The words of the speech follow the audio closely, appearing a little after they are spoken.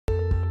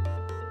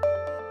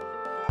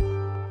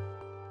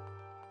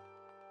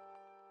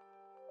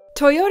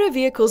Toyota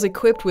vehicles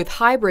equipped with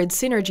hybrid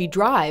synergy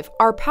drive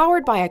are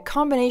powered by a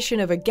combination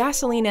of a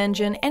gasoline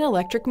engine and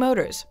electric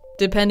motors.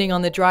 Depending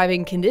on the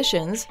driving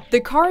conditions, the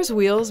car's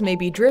wheels may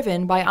be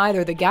driven by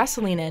either the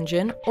gasoline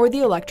engine or the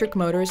electric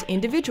motors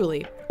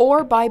individually,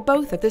 or by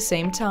both at the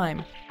same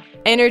time.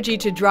 Energy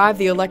to drive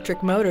the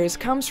electric motors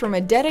comes from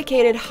a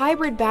dedicated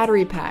hybrid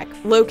battery pack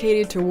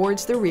located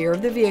towards the rear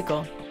of the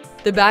vehicle.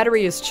 The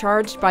battery is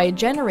charged by a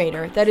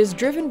generator that is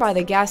driven by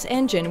the gas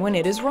engine when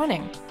it is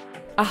running.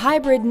 A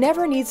hybrid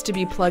never needs to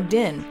be plugged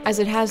in, as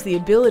it has the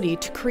ability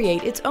to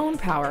create its own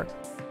power.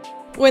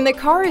 When the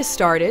car is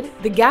started,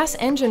 the gas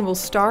engine will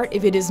start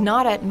if it is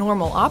not at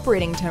normal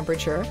operating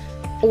temperature,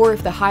 or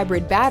if the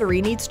hybrid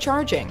battery needs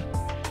charging.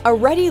 A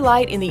ready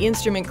light in the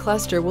instrument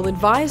cluster will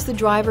advise the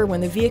driver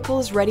when the vehicle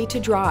is ready to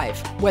drive,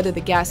 whether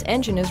the gas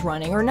engine is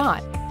running or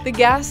not. The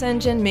gas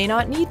engine may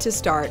not need to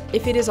start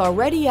if it is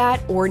already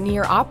at or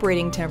near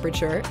operating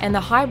temperature and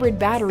the hybrid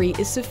battery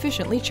is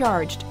sufficiently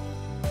charged.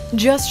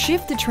 Just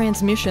shift the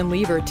transmission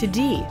lever to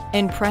D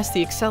and press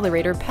the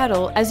accelerator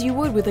pedal as you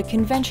would with a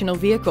conventional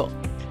vehicle.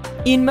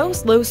 In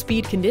most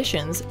low-speed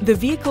conditions, the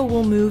vehicle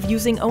will move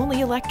using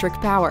only electric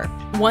power.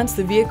 Once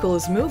the vehicle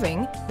is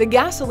moving, the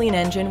gasoline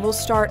engine will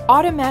start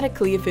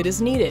automatically if it is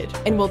needed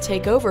and will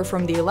take over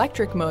from the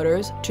electric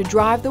motors to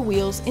drive the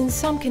wheels in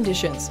some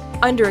conditions.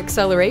 Under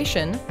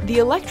acceleration, the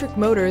electric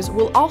motors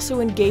will also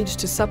engage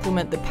to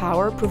supplement the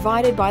power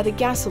provided by the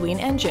gasoline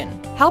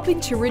engine, helping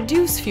to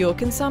reduce fuel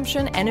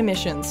consumption and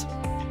emissions.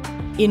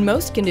 In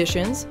most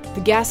conditions,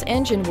 the gas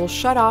engine will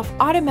shut off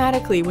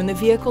automatically when the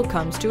vehicle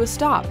comes to a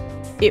stop.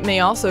 It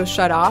may also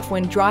shut off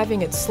when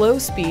driving at slow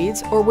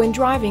speeds or when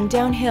driving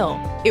downhill.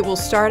 It will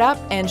start up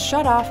and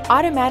shut off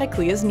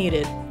automatically as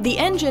needed. The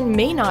engine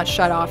may not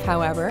shut off,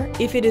 however,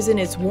 if it is in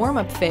its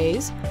warm-up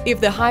phase, if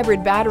the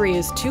hybrid battery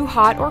is too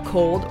hot or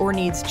cold or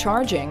needs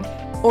charging,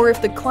 or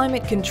if the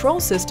climate control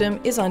system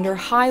is under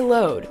high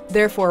load,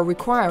 therefore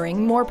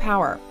requiring more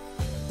power.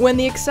 When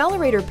the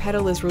accelerator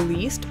pedal is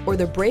released or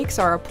the brakes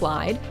are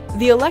applied,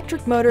 the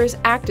electric motors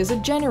act as a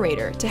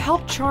generator to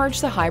help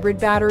charge the hybrid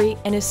battery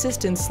and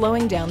assist in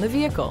slowing down the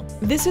vehicle.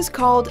 This is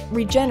called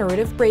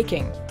regenerative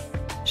braking.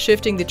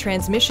 Shifting the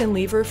transmission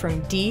lever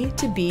from D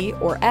to B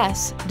or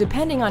S,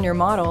 depending on your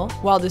model,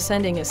 while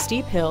descending a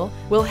steep hill,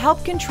 will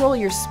help control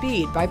your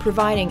speed by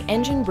providing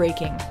engine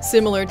braking,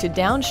 similar to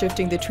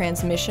downshifting the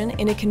transmission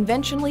in a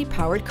conventionally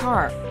powered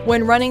car.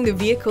 When running the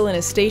vehicle in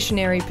a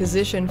stationary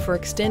position for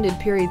extended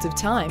periods of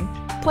time,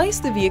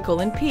 place the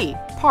vehicle in P,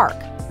 park,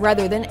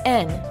 rather than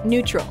N,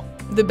 neutral.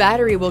 The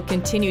battery will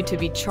continue to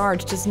be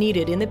charged as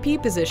needed in the P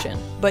position,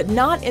 but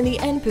not in the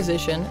N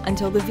position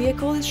until the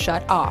vehicle is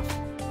shut off.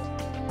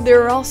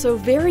 There are also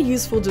very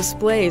useful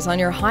displays on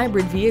your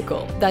hybrid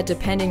vehicle that,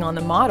 depending on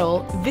the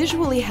model,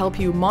 visually help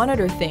you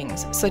monitor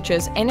things such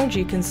as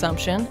energy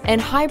consumption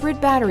and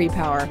hybrid battery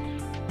power.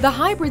 The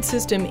hybrid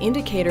system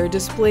indicator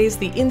displays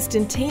the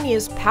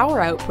instantaneous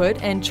power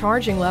output and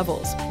charging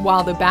levels,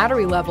 while the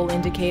battery level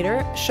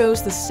indicator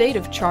shows the state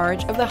of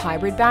charge of the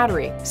hybrid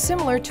battery,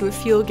 similar to a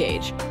fuel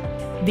gauge.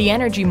 The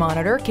energy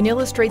monitor can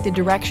illustrate the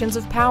directions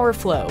of power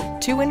flow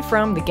to and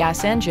from the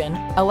gas engine,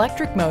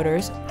 electric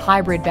motors,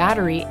 hybrid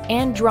battery,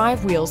 and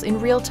drive wheels in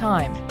real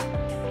time.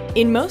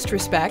 In most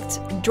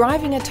respects,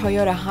 driving a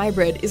Toyota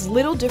hybrid is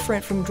little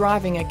different from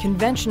driving a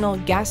conventional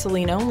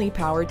gasoline-only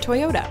powered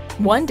Toyota.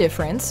 One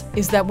difference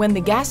is that when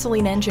the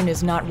gasoline engine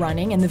is not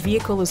running and the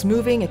vehicle is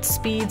moving at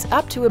speeds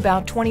up to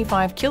about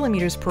 25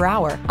 kilometers per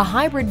hour, a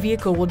hybrid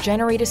vehicle will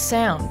generate a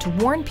sound to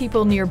warn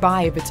people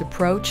nearby of its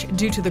approach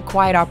due to the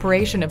quiet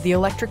operation of the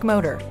electric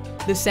motor.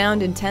 The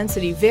sound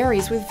intensity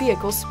varies with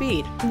vehicle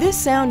speed. This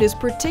sound is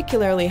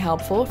particularly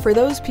helpful for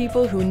those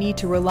people who need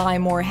to rely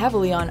more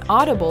heavily on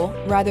audible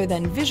rather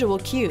than visual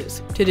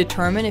cues to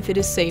determine if it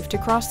is safe to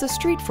cross the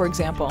street, for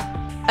example.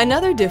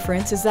 Another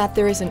difference is that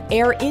there is an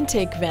air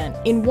intake vent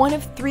in one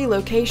of 3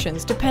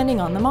 locations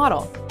depending on the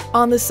model.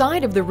 On the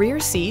side of the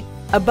rear seat,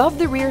 above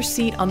the rear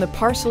seat on the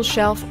parcel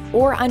shelf,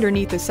 or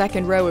underneath the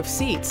second row of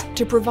seats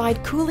to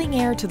provide cooling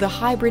air to the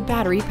hybrid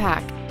battery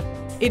pack.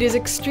 It is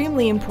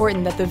extremely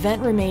important that the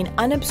vent remain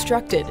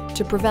unobstructed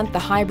to prevent the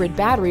hybrid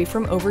battery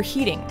from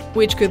overheating,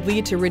 which could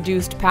lead to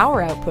reduced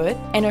power output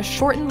and a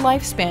shortened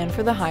lifespan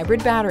for the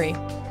hybrid battery.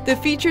 The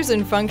features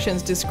and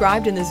functions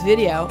described in this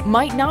video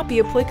might not be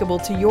applicable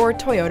to your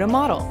Toyota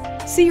model.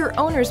 See your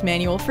owner's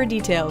manual for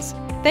details.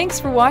 Thanks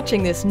for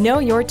watching this Know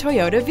Your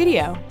Toyota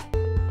video.